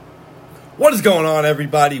What is going on,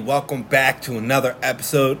 everybody? Welcome back to another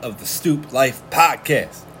episode of the Stoop Life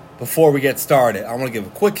Podcast. Before we get started, I want to give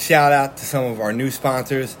a quick shout out to some of our new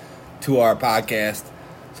sponsors to our podcast,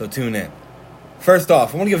 so tune in. First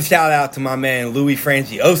off, I want to give a shout out to my man Louis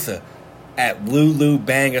Frangiosa at Lulu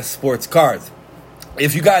Banga Sports Cards.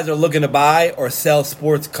 If you guys are looking to buy or sell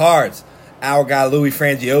sports cards, our guy Louis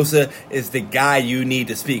Frangiosa is the guy you need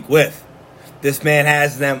to speak with. This man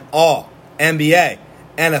has them all: NBA,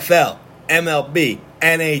 NFL, MLB,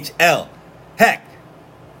 NHL. Heck,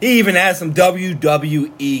 he even has some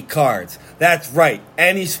WWE cards. That's right,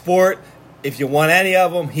 any sport. If you want any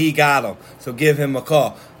of them, he got them. So give him a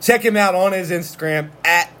call. Check him out on his Instagram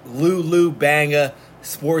at Lulu Banga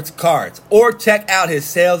Sports Cards, or check out his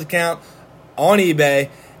sales account on eBay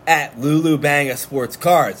at Lulu Banga Sports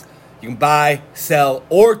Cards. You can buy, sell,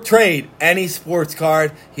 or trade any sports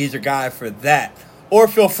card. He's your guy for that. Or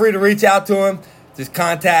feel free to reach out to him. Just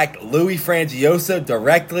contact Louis Frangiosa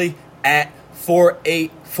directly at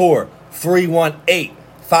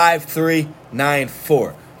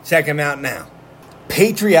 484-318-5394. Check him out now.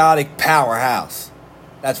 Patriotic Powerhouse.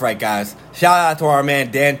 That's right, guys. Shout out to our man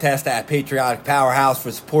Dan Testa at Patriotic Powerhouse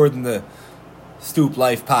for supporting the Stoop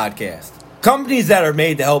Life Podcast. Companies that are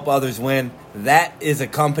made to help others win, that is a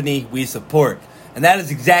company we support. And that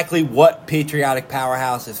is exactly what Patriotic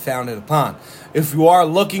Powerhouse is founded upon. If you are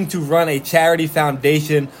looking to run a charity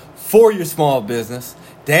foundation for your small business,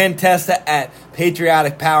 Dan Testa at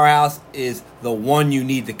Patriotic Powerhouse is the one you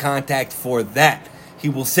need to contact for that. He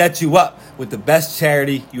will set you up with the best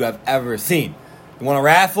charity you have ever seen. You want a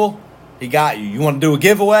raffle? He got you. You want to do a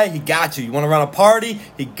giveaway? He got you. You want to run a party?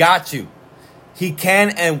 He got you. He can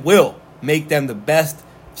and will make them the best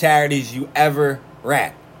charities you ever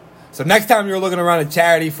ran. So next time you're looking to run a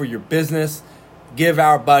charity for your business, give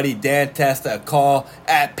our buddy Dan Testa a call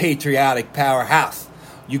at Patriotic Powerhouse.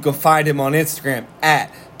 You can find him on Instagram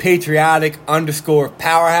at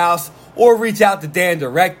Patriotic_Powerhouse, or reach out to Dan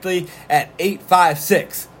directly at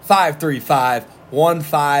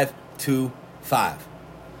 856-535-1525.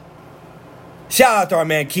 Shout out to our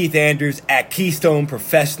man Keith Andrews at Keystone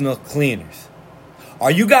Professional Cleaners.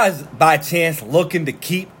 Are you guys by chance looking to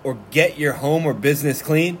keep or get your home or business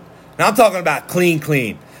clean? Now I'm talking about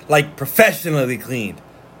clean, like professionally cleaned,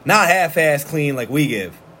 not half-ass clean like we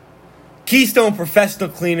give. Keystone Professional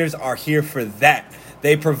Cleaners are here for that.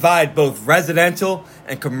 They provide both residential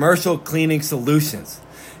and commercial cleaning solutions.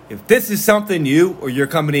 If this is something you or your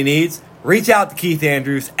company needs, reach out to Keith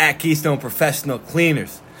Andrews at Keystone Professional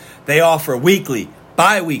Cleaners. They offer weekly,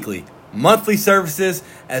 bi-weekly, monthly services,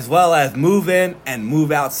 as well as move-in and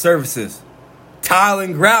move-out services. Tile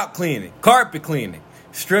and grout cleaning, carpet cleaning,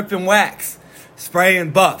 strip and wax, spray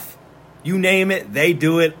and buff. You name it, they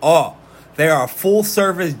do it all. They are a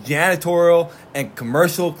full-service janitorial and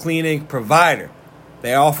commercial cleaning provider.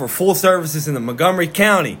 They offer full services in the Montgomery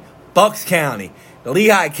County, Bucks County,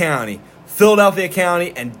 Lehigh County, Philadelphia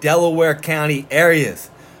County, and Delaware County areas.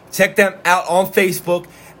 Check them out on Facebook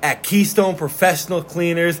at Keystone Professional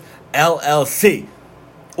Cleaners LLC,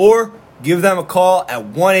 or give them a call at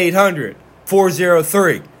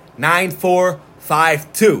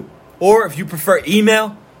 1-800-403-9452. Or if you prefer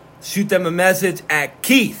email, shoot them a message at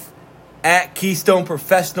Keith at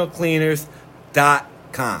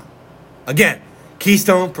KeystoneProfessionalCleaners.com. Again,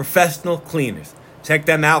 Keystone Professional Cleaners. Check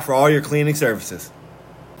them out for all your cleaning services.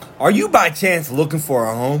 Are you by chance looking for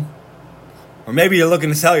a home? Or maybe you're looking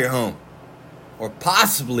to sell your home? Or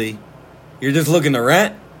possibly you're just looking to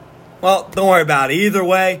rent? Well, don't worry about it. Either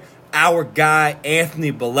way, our guy,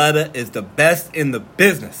 Anthony Belletta, is the best in the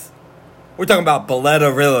business. We're talking about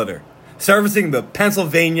Belletta Realtor. Servicing the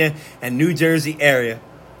Pennsylvania and New Jersey area,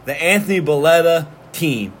 the Anthony Belletta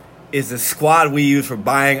team is the squad we use for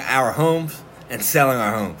buying our homes and selling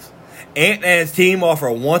our homes. Ant and his team offer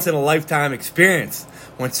a once-in-a-lifetime experience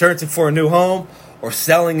when searching for a new home or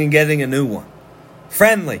selling and getting a new one.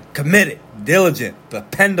 Friendly, committed, diligent,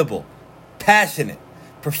 dependable, passionate,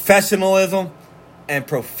 professionalism, and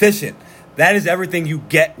proficient. That is everything you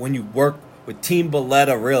get when you work with Team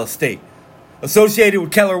Belletta Real Estate. Associated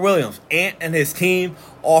with Keller Williams, Ant and his team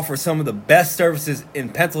offer some of the best services in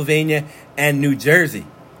Pennsylvania and New Jersey.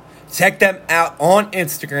 Check them out on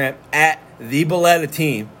Instagram at The Belletta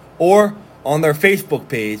Team, or on their Facebook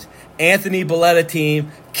page, Anthony Belletta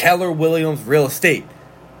Team, Keller Williams Real Estate.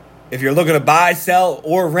 If you're looking to buy, sell,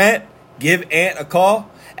 or rent, give Ant a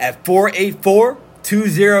call at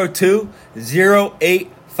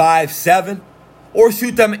 484-202-0857, or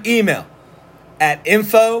shoot them an email at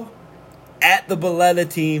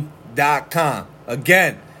info@thebellettateam.com.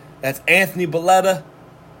 Again, that's Anthony Belletta,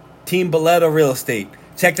 Team Belletta Real Estate.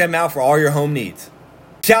 Check them out for all your home needs.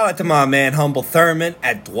 Shout out to my man Humble Thurman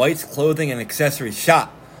at Dwight's Clothing and Accessory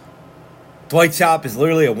Shop. Dwight's Shop is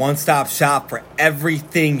literally a one-stop shop for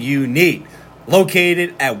everything you need.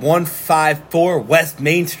 Located at 154 West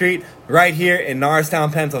Main Street, right here in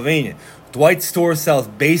Norristown, Pennsylvania. Dwight's store sells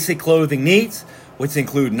basic clothing needs, which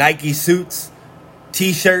include Nike suits,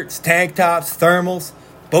 t-shirts, tank tops, thermals,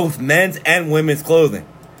 both men's and women's clothing.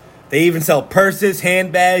 They even sell purses,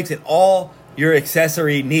 handbags, and all your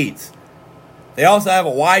accessory needs. They also have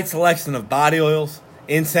a wide selection of body oils,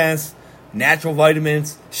 incense, natural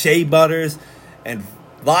vitamins, shea butters, and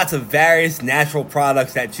lots of various natural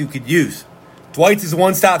products that you could use. Dwight's is a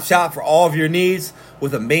one-stop shop for all of your needs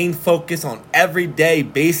with a main focus on everyday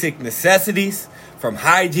basic necessities from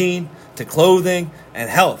hygiene to clothing and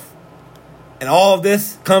health. And all of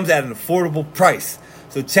this comes at an affordable price.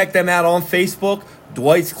 So check them out on Facebook,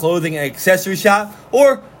 Dwight's Clothing and Accessory Shop,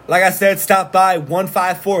 or like I said, stop by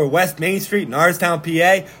 154 West Main Street, Norristown,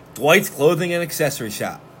 PA, Dwight's Clothing and Accessory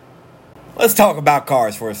Shop. Let's talk about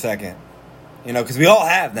cars for a second. Because we all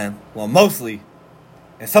have them. Well, mostly.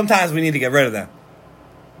 And sometimes we need to get rid of them.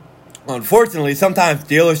 Unfortunately, sometimes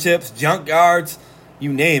dealerships, junkyards,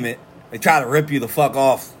 you name it, they try to rip you the fuck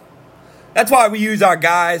off. That's why we use our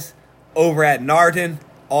guys over at Narton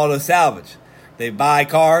Auto Salvage. They buy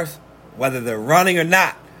cars, whether they're running or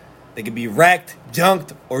not. They can be wrecked,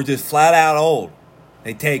 junked, or just flat out old.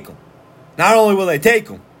 They take them. Not only will they take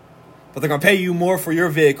them, but they're going to pay you more for your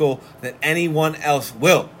vehicle than anyone else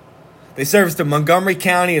will. They service the Montgomery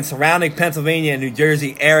County and surrounding Pennsylvania and New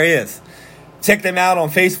Jersey areas. Check them out on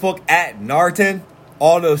Facebook at Narton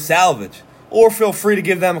Auto Salvage. Or feel free to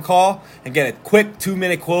give them a call and get a quick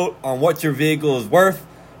 2-minute quote on what your vehicle is worth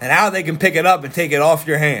and how they can pick it up and take it off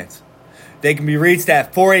your hands. They can be reached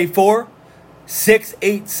at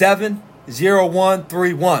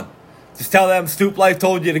 484-687-0131. Just tell them Stoop Life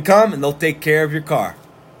told you to come and they'll take care of your car.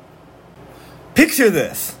 Picture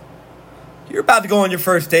this. You're about to go on your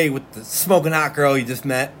first date with the smoking hot girl you just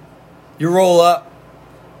met. You roll up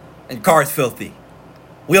and your car's filthy.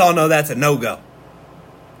 We all know that's a no-go.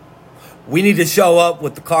 We need to show up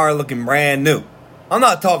with the car looking brand new. I'm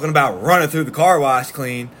not talking about running through the car wash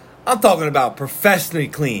clean. I'm talking about professionally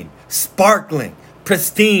clean, sparkling,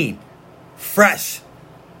 pristine, fresh.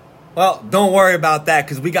 Well, don't worry about that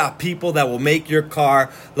because we got people that will make your car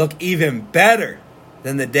look even better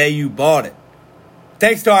than the day you bought it.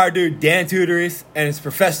 Thanks to our dude Dan Tudoris and his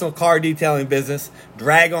professional car detailing business,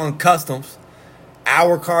 Drag On Customs,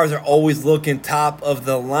 our cars are always looking top of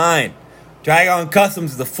the line. Drag On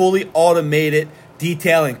Customs is a fully automated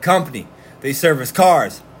detailing company. They service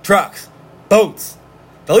cars, trucks, boats.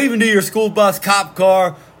 They'll even do your school bus, cop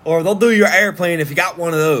car, or they'll do your airplane if you got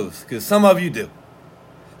one of those, because some of you do.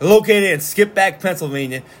 They're located in Skipback,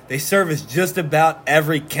 Pennsylvania. They service just about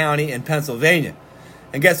every county in Pennsylvania.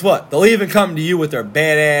 And guess what? They'll even come to you with their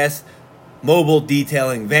badass mobile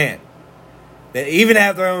detailing van. They even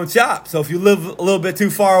have their own shop. So if you live a little bit too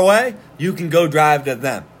far away, you can go drive to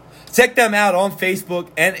them. Check them out on Facebook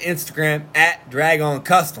and Instagram at Drag On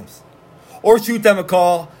Customs. Or shoot them a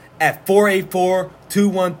call at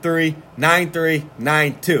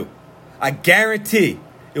 484-213-9392. I guarantee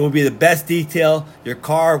it will be the best detail your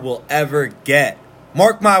car will ever get.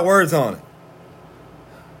 Mark my words on it.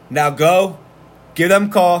 Now go, give them a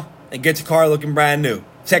call, and get your car looking brand new.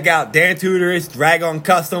 Check out Dan Tudoris, Drag On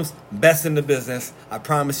Customs, best in the business. I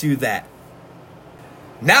promise you that.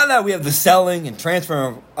 Now that we have the selling and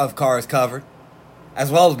transfer of cars covered,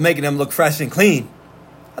 as well as making them look fresh and clean,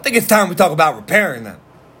 I think it's time we talk about repairing them.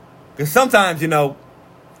 Because sometimes, we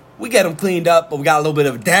get them cleaned up, but we got a little bit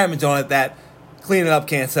of damage on it that cleaning up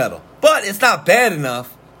can't settle. But it's not bad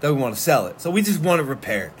enough that we want to sell it. So we just want it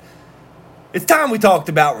repaired. It's time we talked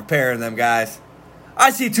about repairing them, guys.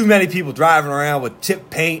 I see too many people driving around with chipped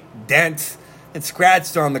paint, dents, and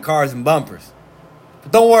scratches on the cars and bumpers.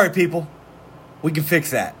 But don't worry, people. We can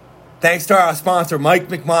fix that. Thanks to our sponsor, Mike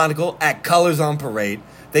McMonagle at Colors on Parade,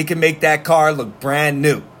 they can make that car look brand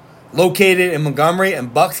new. Located in Montgomery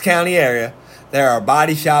and Bucks County area, they are a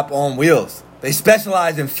body shop on wheels. They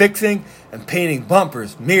specialize in fixing and painting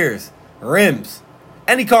bumpers, mirrors, rims.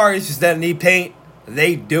 Any car issues that need paint,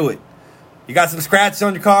 they do it. You got some scratches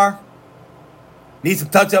on your car? Need some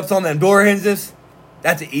touch-ups on them door hinges?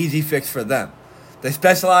 That's an easy fix for them. They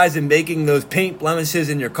specialize in making those paint blemishes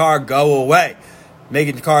in your car go away.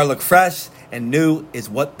 Making your car look fresh and new is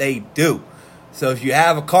what they do. So if you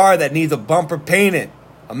have a car that needs a bumper painted,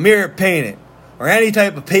 a mirror painted, or any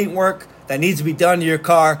type of paint work that needs to be done to your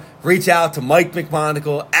car, reach out to Mike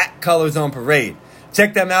McMonagle at Colors on Parade.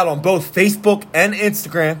 Check them out on both Facebook and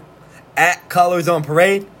Instagram at Colors on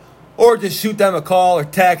Parade, or just shoot them a call or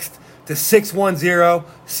text to to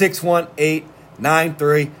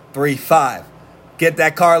 610-618-9335. Get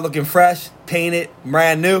that car looking fresh, paint it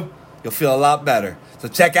brand new. You'll feel a lot better. So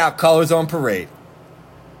check out Colors on Parade.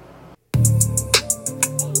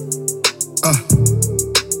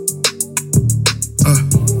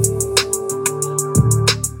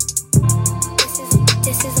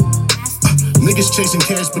 Niggas chasing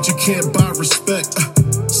cash, but you can't buy respect.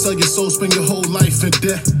 Sell your soul, spend your whole life in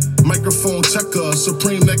debt. Microphone checker,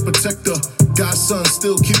 supreme neck protector. Godson,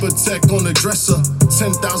 still keep a tech on the dresser.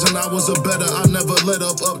 10,000 hours or better, I never let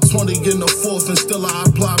up. Up 20 in the fourth, and still I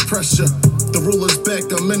apply pressure. The ruler's back,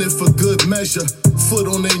 I'm in it for good measure. Foot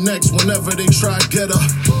on their necks whenever they try get her.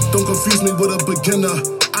 Don't confuse me with a beginner.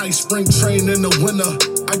 Ice spring train in the winter.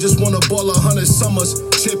 I just wanna ball 100 summers.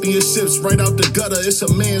 Championships right out the gutter. It's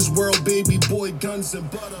a man's world, baby boy, guns and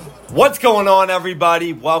butter. What's going on,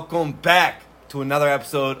 everybody? Welcome back to another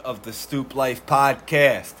episode of the Stoop Life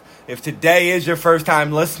Podcast. If today is your first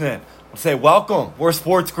time listening, I'll say welcome. We're a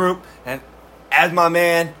sports group, and as my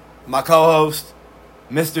man, my co-host,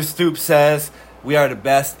 Mr. Stoop says, we are the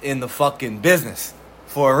best in the fucking business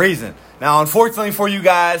for a reason. Now, unfortunately for you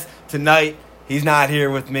guys, tonight, he's not here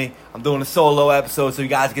with me. I'm doing a solo episode, so you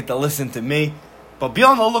guys get to listen to me. But be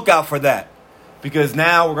on the lookout for that, because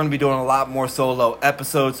now we're going to be doing a lot more solo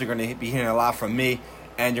episodes. You're going to be hearing a lot from me,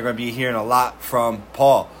 and you're going to be hearing a lot from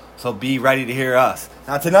Paul. So be ready to hear us.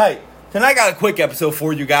 Now, tonight I got a quick episode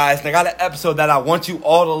for you guys, and I got an episode that I want you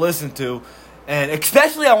all to listen to, and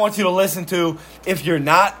especially I want you to listen to if you're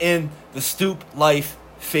not in the Stoop Life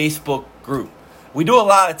Facebook group. We do a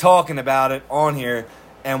lot of talking about it on here,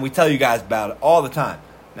 and we tell you guys about it all the time.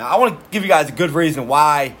 Now, I want to give you guys a good reason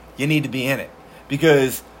why you need to be in it.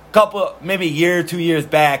 Because maybe a year, 2 years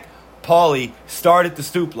back, Paulie started the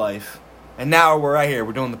Stoop Life. And now we're right here.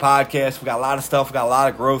 We're doing the podcast. We got a lot of stuff. We got a lot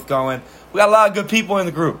of growth going. We got a lot of good people in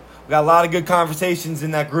the group. We got a lot of good conversations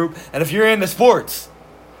in that group. And if you're into sports,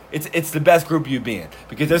 it's the best group you'd be in.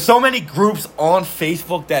 Because there's so many groups on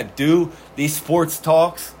Facebook that do these sports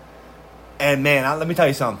talks. And man, let me tell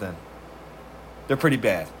you something. They're pretty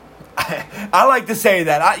bad. I like to say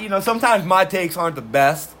that. Sometimes my takes aren't the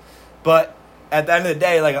best. But at the end of the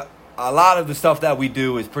day, like a lot of the stuff that we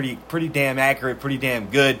do is pretty damn accurate, pretty damn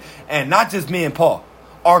good. And not just me and Paul.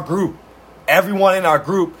 Our group. Everyone in our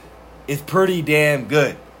group is pretty damn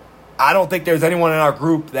good. I don't think there's anyone in our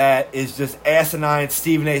group that is just asinine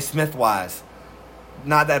Stephen A. Smith-wise.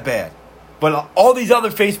 Not that bad. But all these other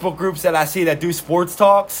Facebook groups that I see that do sports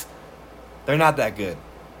talks, they're not that good.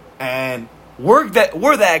 And we're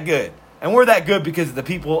that good. And we're that good because of the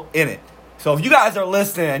people in it. So if you guys are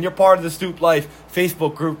listening and you're part of the Stoop Life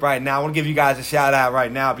Facebook group right now, I want to give you guys a shout out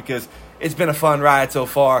right now because it's been a fun ride so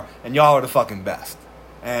far and y'all are the fucking best.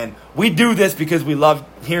 And we do this because we love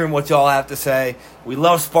hearing what y'all have to say. We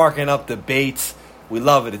love sparking up debates. We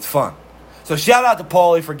love it. It's fun. So shout out to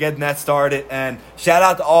Paulie for getting that started, and shout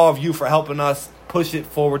out to all of you for helping us push it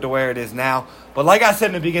forward to where it is now. But like I said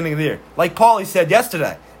in the beginning of the year, like Paulie said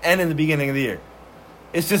yesterday and in the beginning of the year,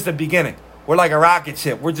 it's just the beginning. We're like a rocket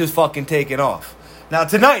ship. We're just fucking taking off. Now,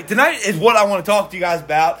 tonight is what I want to talk to you guys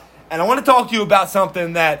about. And I want to talk to you about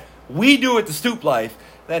something that we do at the Stoop Life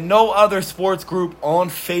that no other sports group on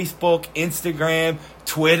Facebook, Instagram,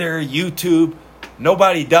 Twitter, YouTube,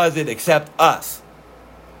 nobody does it except us.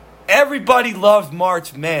 Everybody loves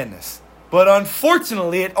March Madness. But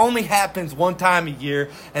unfortunately, it only happens one time a year.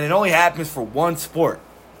 And it only happens for one sport.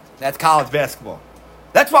 That's college basketball.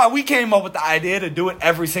 That's why we came up with the idea to do it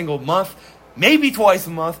every single month, maybe twice a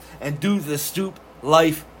month, and do the Stoop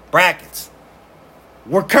Life brackets.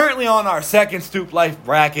 We're currently on our second Stoop Life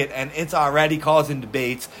bracket, and it's already causing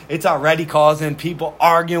debates. It's already causing people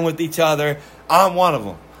arguing with each other. I'm one of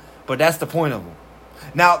them, but that's the point of them.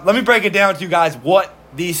 Now, let me break it down to you guys what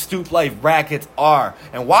these Stoop Life brackets are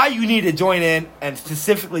and why you need to join in and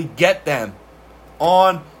specifically get them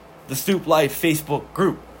on the Stoop Life Facebook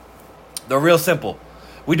group. They're real simple.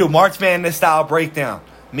 We do March Madness style breakdown.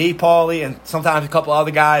 Me, Paulie, and sometimes a couple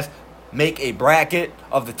other guys make a bracket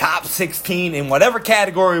of the top 16 in whatever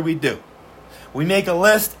category we do. We make a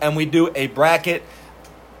list and we do a bracket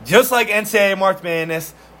just like NCAA March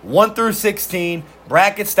Madness, 1 through 16,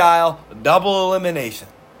 bracket style, double elimination.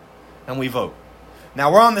 And we vote.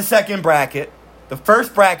 Now we're on the second bracket. The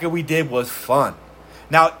first bracket we did was fun.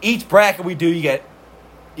 Now each bracket we do, you get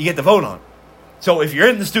to vote on. So if you're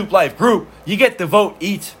in the Stoop Life group, you get to vote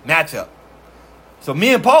each matchup. So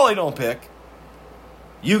me and Paulie don't pick.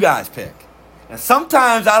 You guys pick. And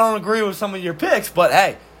sometimes I don't agree with some of your picks, but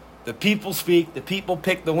hey, the people speak. The people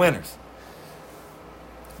pick the winners.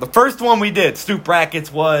 The first one we did, Stoop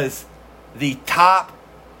Brackets, was the top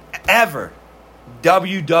ever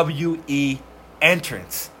WWE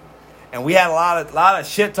entrance. And we had a lot of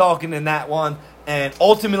shit talking in that one. And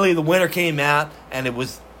ultimately, the winner came out, and it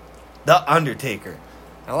was The Undertaker.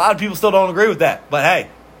 And a lot of people still don't agree with that. But hey,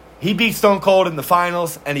 he beat Stone Cold in the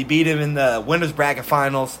finals, and he beat him in the winner's bracket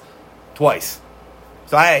finals twice.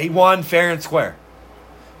 So hey, he won fair and square.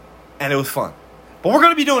 And it was fun. But we're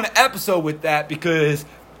going to be doing an episode with that because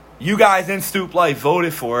you guys in Stoop Life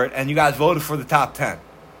voted for it, and you guys voted for the top 10.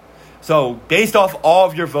 So based off all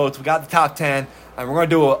of your votes, we got the top 10, and we're going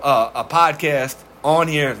to do a podcast on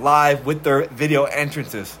here live with their video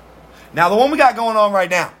entrances. Now, the one we got going on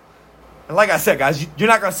right now, and like I said, guys, you're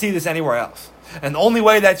not going to see this anywhere else. And the only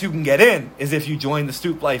way that you can get in is if you join the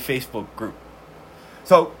Stoop Life Facebook group.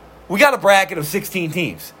 So we got a bracket of 16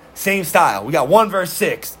 teams. Same style. We got 1 versus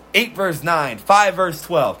 6, 8 versus 9, 5 versus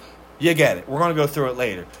 12. You get it. We're going to go through it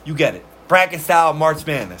later. You get it. Bracket style March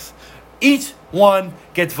Madness. Each one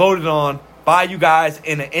gets voted on by you guys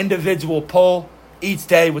in an individual poll each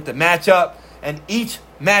day with the matchup. And each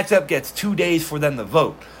matchup gets 2 days for them to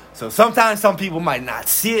vote. So sometimes some people might not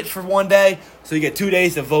see it for one day. So you get 2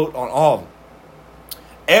 days to vote on all of them.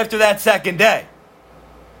 After that second day,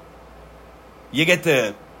 you get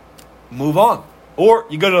to move on. Or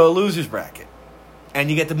you go to a loser's bracket. And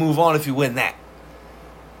you get to move on if you win that.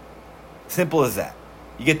 Simple as that.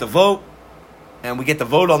 You get to vote. And we get to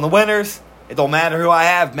vote on the winners. It don't matter who I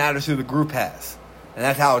have. It matters who the group has. And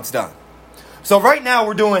that's how it's done. So right now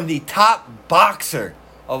we're doing the top boxer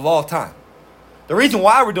of all time. The reason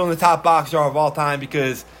why we're doing the top boxer of all time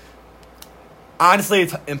because honestly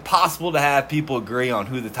it's impossible to have people agree on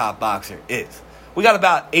who the top boxer is. We got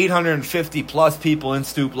about 850 plus people in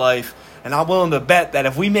Stoop Life, and I'm willing to bet that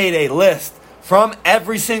if we made a list from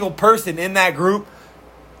every single person in that group,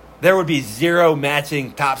 there would be 0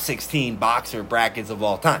 matching top 16 boxer brackets of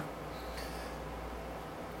all time.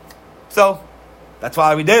 So that's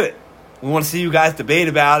why we did it. We want to see you guys debate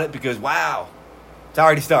about it because, wow, it's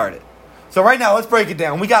already started. So right now, let's break it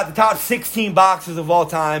down. We got the top 16 boxers of all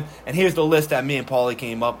time, and here's the list that me and Paulie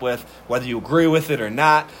came up with, whether you agree with it or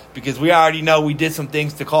not, because we already know we did some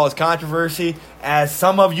things to cause controversy, as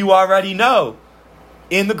some of you already know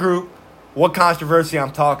in the group what controversy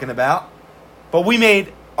I'm talking about. But we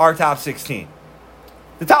made our top 16.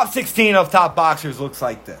 The top 16 of top boxers looks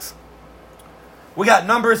like this. We got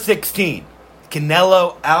number 16.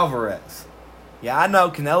 Canelo Alvarez. Yeah, I know,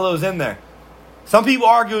 Canelo's in there. Some people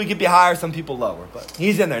argue he could be higher, some people lower, but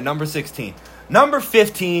he's in there, number 16. Number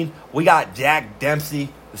 15, we got Jack Dempsey,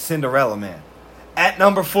 the Cinderella Man. At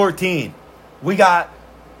number 14, we got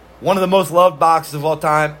one of the most loved boxers of all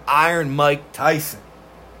time, Iron Mike Tyson.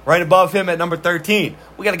 Right above him at number 13,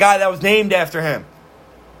 we got a guy that was named after him.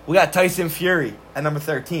 We got Tyson Fury at number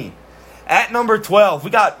 13. At number 12, we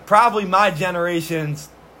got probably my generation's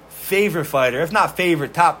favorite fighter, if not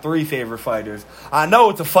favorite, top 3 favorite fighters. I know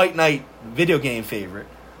it's a Fight Night video game favorite.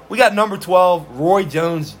 We got number 12, Roy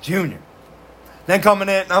Jones Jr. Then coming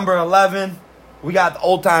in at number 11, we got the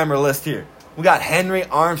old-timer list here. We got Henry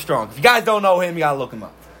Armstrong. If you guys don't know him, you got to look him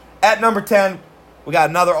up. At number 10, we got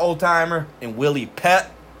another old-timer in Willie Pett.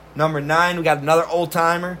 Number 9, we got another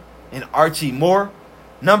old-timer in Archie Moore.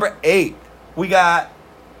 Number 8, we got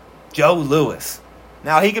Joe Louis.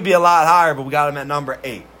 Now, he could be a lot higher, but we got him at number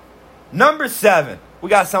 8. Number 7, we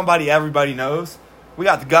got somebody everybody knows. We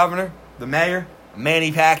got the governor, the mayor,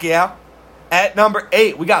 Manny Pacquiao. At number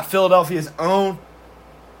 8, we got Philadelphia's own,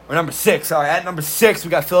 or number 6, sorry. At number 6,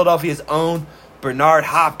 we got Philadelphia's own Bernard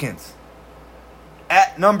Hopkins.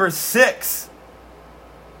 At number 6,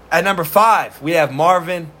 at number 5, we have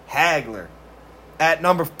Marvin Hagler. At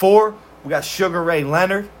number 4, we got Sugar Ray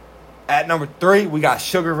Leonard. At number 3, we got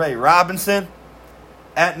Sugar Ray Robinson.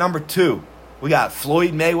 At number 2, we got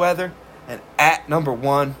Floyd Mayweather. And at number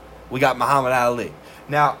 1, we got Muhammad Ali.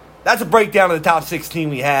 Now, that's a breakdown of the top 16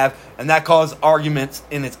 we have, and that caused arguments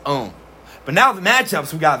in its own. But now the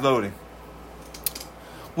matchups we got voting.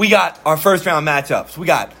 We got our first round matchups. We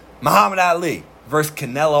got Muhammad Ali versus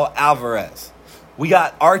Canelo Alvarez. We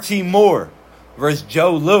got Archie Moore versus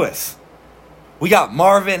Joe Louis. We got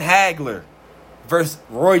Marvin Hagler versus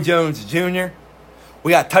Roy Jones Jr.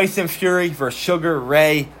 We got Tyson Fury versus Sugar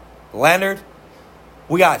Ray Leonard.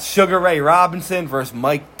 We got Sugar Ray Robinson versus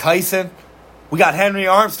Mike Tyson. We got Henry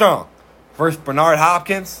Armstrong versus Bernard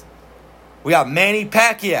Hopkins. We got Manny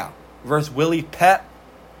Pacquiao versus Willie Pett.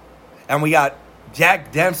 And we got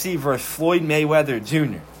Jack Dempsey versus Floyd Mayweather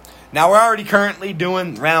Jr. Now, we're already currently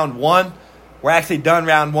doing round 1. We're actually done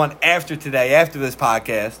round 1 after today, after this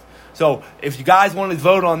podcast. So, if you guys want to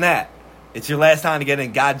vote on that, it's your last time to get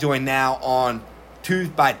in. Got join now on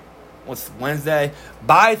Tuesday, Wednesday?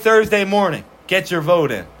 By Thursday morning, get your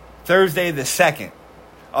vote in. Thursday the 2nd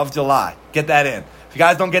of July. Get that in. If you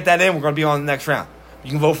guys don't get that in, we're going to be on the next round.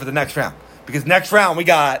 You can vote for the next round. Because next round, we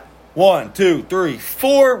got 4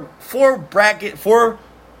 brackets for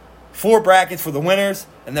the winners.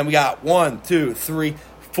 And then we got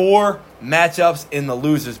 4 matchups in the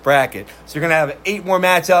losers bracket. So you're going to have 8 more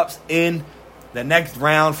matchups in the next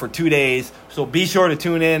round for 2 days. So be sure to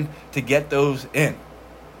tune in to get those in.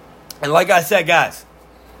 And like I said, guys,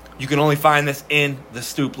 you can only find this in the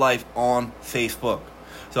Stoop Life on Facebook.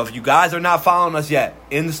 So if you guys are not following us yet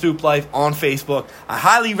in the Stoop Life on Facebook, I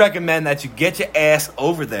highly recommend that you get your ass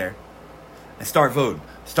over there and start voting.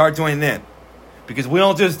 Start joining in. Because we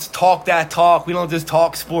don't just talk that talk. We don't just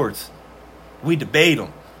talk sports. We debate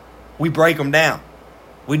them. We break them down.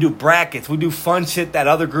 We do brackets. We do fun shit that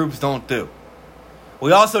other groups don't do.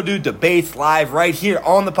 We also do debates live right here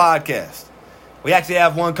on the podcast. We actually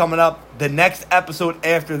have one coming up the next episode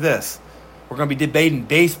after this. We're going to be debating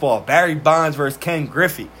baseball, Barry Bonds versus Ken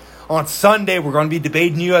Griffey. On Sunday, we're going to be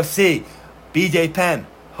debating UFC, BJ Penn,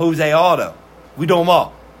 Jose Aldo. We do them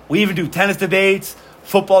all. We even do tennis debates,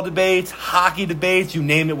 football debates, hockey debates, you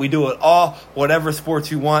name it, we do it all. Whatever sports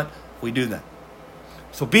you want, we do them.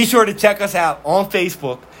 So be sure to check us out on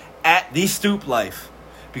Facebook at The Stoop Life,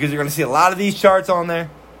 because you're going to see a lot of these charts on there,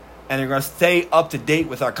 and you're going to stay up to date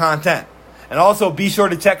with our content. And also be sure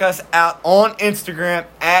to check us out on Instagram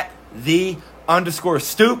at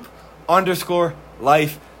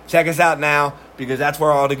 _Stoop_Life. Check us out now, because that's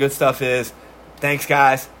where all the good stuff is. Thanks,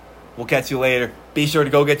 guys. We'll catch you later. Be sure to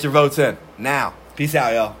go get your votes in now. Peace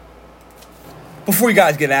out, y'all. Before you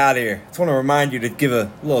guys get out of here, I just want to remind you to give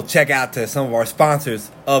a little check out to some of our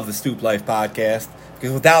sponsors of the Stoop Life podcast,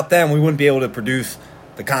 because without them, we wouldn't be able to produce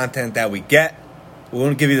the content that we get. We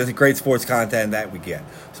wouldn't give you the great sports content that we get.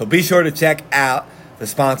 So be sure to check out the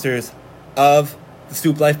sponsors of the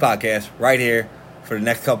Stoop Life podcast right here for the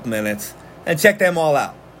next couple minutes, and check them all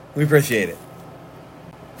out. We appreciate it.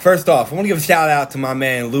 First off, I want to give a shout out to my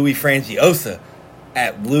man Louis Frangiosa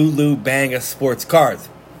at Lulu Banga Sports Cards.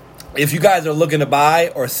 If you guys are looking to buy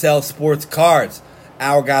or sell sports cards,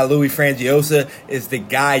 our guy Louis Frangiosa is the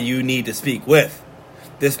guy you need to speak with.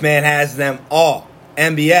 This man has them all.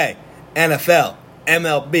 NBA, NFL,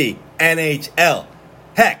 MLB, NHL.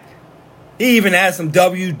 Heck, he even has some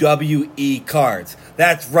WWE cards.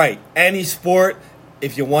 That's right. Any sport,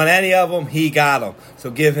 if you want any of them, he got them. So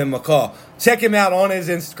give him a call. Check him out on his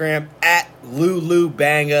Instagram at Lulu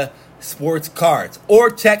Banga Sports Cards. Or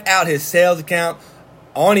check out his sales account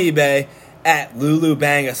on eBay at Lulu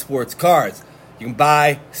Banga Sports Cards. You can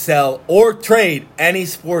buy, sell, or trade any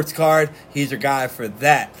sports card. He's your guy for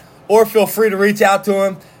that. Or feel free to reach out to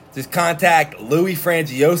him. Just contact Louis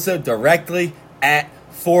Frangiosa directly at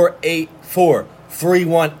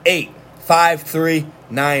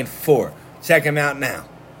 484-318-5394. Check him out now.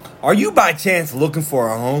 Are you by chance looking for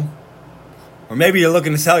a home? Or maybe you're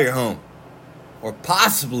looking to sell your home. Or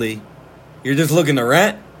possibly you're just looking to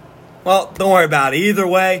rent? Well, don't worry about it. Either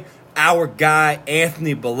way, our guy,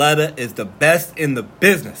 Anthony Belletta, is the best in the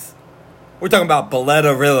business. We're talking about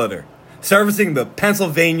Belletta Realtor. Servicing the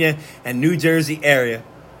Pennsylvania and New Jersey area,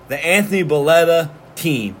 the Anthony Belletta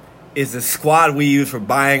team is the squad we use for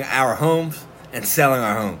buying our homes and selling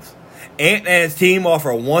our homes. Ant and his team offer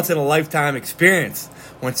a once-in-a-lifetime experience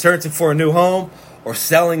when searching for a new home or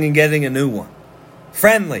selling and getting a new one.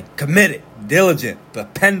 Friendly, committed, diligent,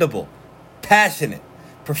 dependable, passionate,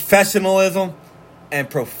 professionalism, and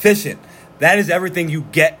proficient. That is everything you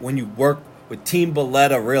get when you work with Team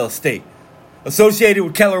Belletta Real Estate. Associated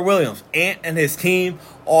with Keller Williams, Ant and his team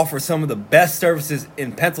offer some of the best services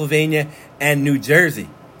in Pennsylvania and New Jersey.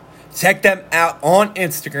 Check them out on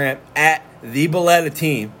Instagram at The Belletta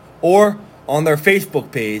Team or on their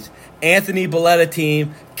Facebook page, Anthony Belletta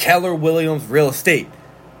Team, Keller Williams Real Estate.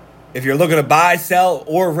 If you're looking to buy, sell,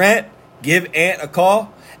 or rent, give Ant a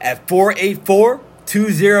call at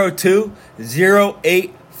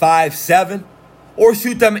 484-202-0857 or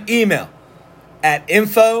shoot them an email at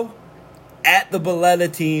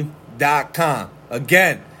info@thebellettateam.com.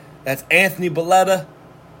 Again, that's Anthony Belletta,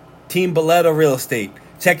 Team Belletta Real Estate.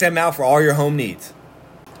 Check them out for all your home needs.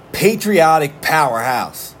 Patriotic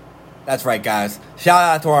Powerhouse. That's right, guys. Shout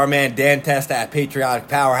out to our man Dan Testa at Patriotic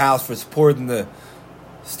Powerhouse for supporting the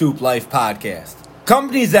Stoop Life podcast.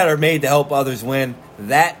 Companies that are made to help others win,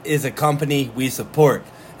 that is a company we support.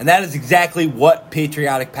 And that is exactly what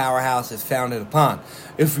Patriotic Powerhouse is founded upon.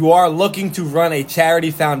 If you are looking to run a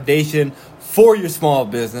charity foundation for your small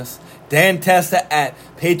business, Dan Testa at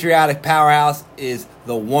Patriotic Powerhouse is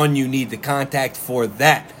the one you need to contact for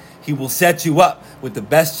that. He will set you up with the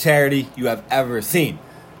best charity you have ever seen.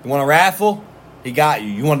 You want a raffle? He got you.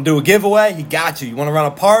 You want to do a giveaway? He got you. You want to run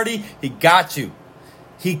a party? He got you.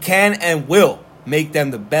 He can and will make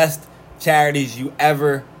them the best charities you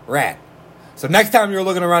ever ran. So next time you're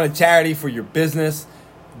looking to run a charity for your business,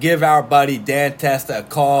 give our buddy Dan Testa a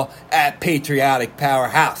call at Patriotic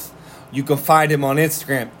Powerhouse. You can find him on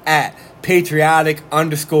Instagram at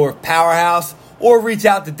patriotic_powerhouse or reach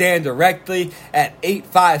out to Dan directly at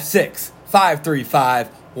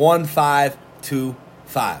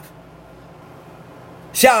 856-535-1525.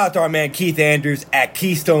 Shout out to our man Keith Andrews at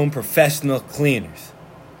Keystone Professional Cleaners.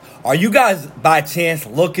 Are you guys by chance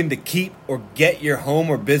looking to keep or get your home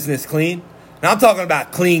or business clean? Now I'm talking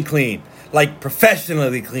about clean, like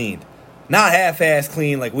professionally cleaned, not half-ass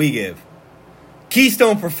clean like we give.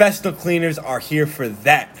 Keystone Professional Cleaners are here for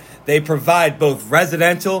that. They provide both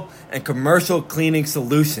residential and commercial cleaning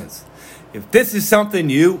solutions. If this is something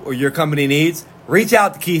you or your company needs, reach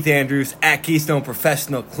out to Keith Andrews at Keystone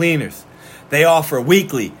Professional Cleaners. They offer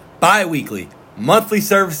weekly, bi-weekly, monthly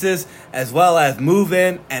services, as well as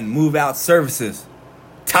move-in and move-out services.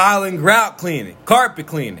 Tile and grout cleaning, carpet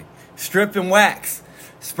cleaning, strip and wax,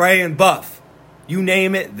 spray and buff. You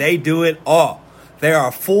name it, they do it all. They are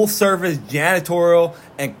a full-service janitorial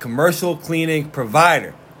and commercial cleaning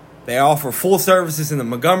provider. They offer full services in the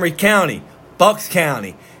Montgomery County, Bucks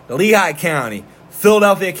County, Lehigh County,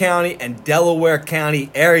 Philadelphia County, and Delaware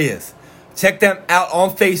County areas. Check them out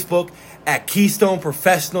on Facebook at Keystone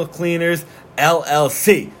Professional Cleaners,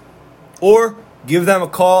 LLC. Or give them a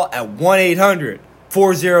call at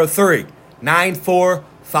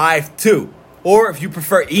 1-800-403-9452. Or if you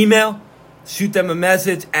prefer email, shoot them a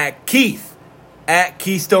message at Keith at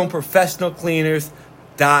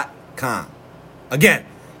KeystoneProfessionalCleaners.com. Again,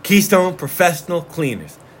 Keystone Professional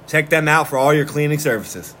Cleaners. Check them out for all your cleaning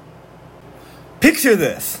services. Picture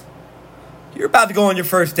this. You're about to go on your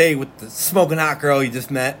first date with the smoking hot girl you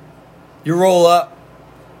just met. You roll up,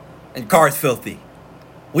 and your car's filthy.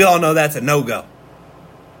 We all know that's a no-go.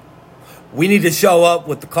 We need to show up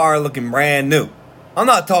with the car looking brand new. I'm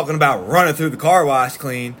not talking about running through the car wash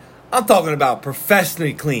clean. I'm talking about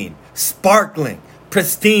professionally clean, sparkling,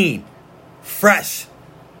 pristine, fresh.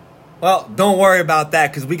 Well, don't worry about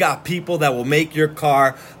that because we got people that will make your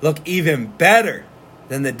car look even better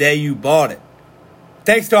than the day you bought it.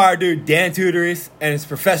 Thanks to our dude Dan Tudoris and his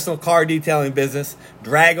professional car detailing business,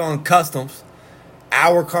 Drag On Customs,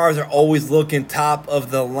 our cars are always looking top of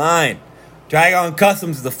the line. Drag On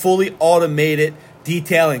Customs is a fully automated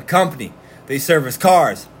detailing company. They service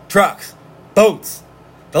cars, trucks, boats.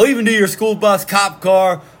 They'll even do your school bus, cop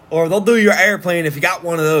car, or they'll do your airplane if you got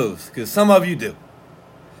one of those, because some of you do.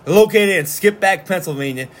 They're located in Skippack,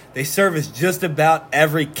 Pennsylvania. They service just about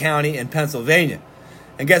every county in Pennsylvania.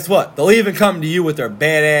 And guess what? They'll even come to you with their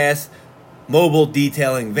badass mobile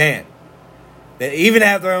detailing van. They even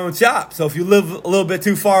have their own shop. So if you live a little bit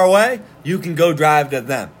too far away, you can go drive to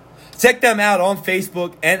them. Check them out on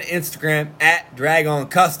Facebook and Instagram at Drag On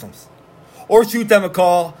Customs. Or shoot them a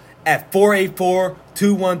call at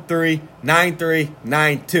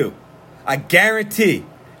 484-213-9392. I guarantee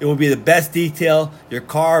it will be the best detail your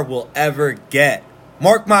car will ever get.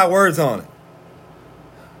 Mark my words on it.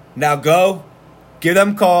 Now go, give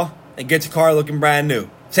them a call, and get your car looking brand new.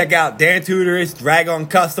 Check out Dan Tudoris, Drag On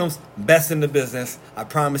Customs, best in the business. I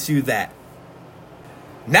promise you that.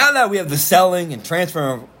 Now that we have the selling and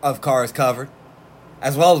transfer of cars covered,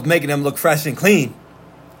 as well as making them look fresh and clean,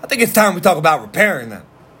 I think it's time we talk about repairing them.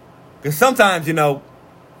 Because sometimes, we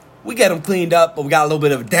get them cleaned up, but we got a little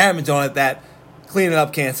bit of damage on it that cleaning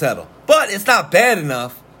up can't settle. But it's not bad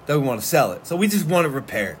enough that we want to sell it. So we just want it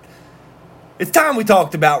repaired. It's time we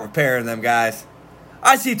talked about repairing them, guys.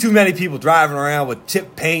 I see too many people driving around with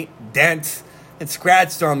chipped paint, dents, and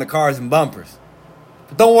scratches on the cars and bumpers.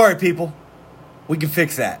 But don't worry, people. We can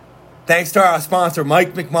fix that. Thanks to our sponsor,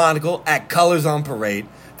 Mike McMonagle at Colors on Parade,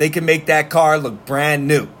 they can make that car look brand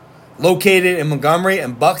new. Located in Montgomery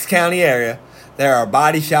and Bucks County area, they are a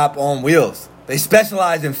body shop on wheels. They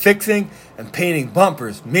specialize in fixing and painting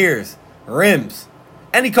bumpers, mirrors, rims.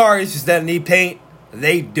 Any car issues that need paint,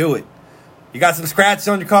 they do it. You got some scratches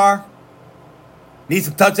on your car? Need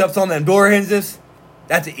some touch-ups on them door hinges?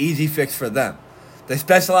 That's an easy fix for them. They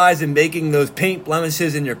specialize in making those paint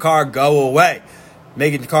blemishes in your car go away.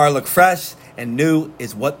 Making your car look fresh and new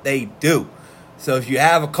is what they do. So if you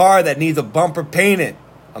have a car that needs a bumper painted,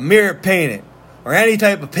 a mirror painted, or any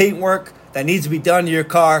type of paint work that needs to be done to your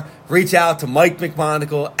car, reach out to Mike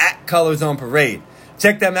McMonagle at Colors on Parade.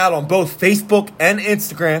 Check them out on both Facebook and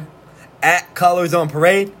Instagram at Colors on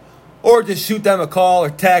Parade, or just shoot them a call or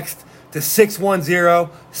text to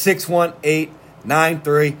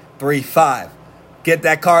 610-618-9335. Get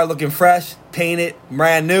that car looking fresh, painted,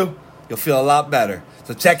 brand new, you'll feel a lot better.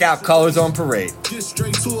 So check out Colors on Parade. Get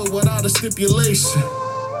straight to it without a stipulation.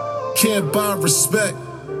 Can't buy respect.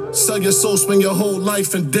 Sell your soul, spend your whole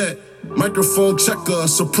life in debt. Microphone checker,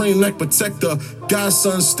 supreme neck protector.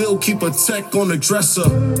 Godson still keep a tech on the dresser.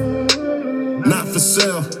 Not for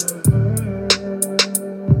sale.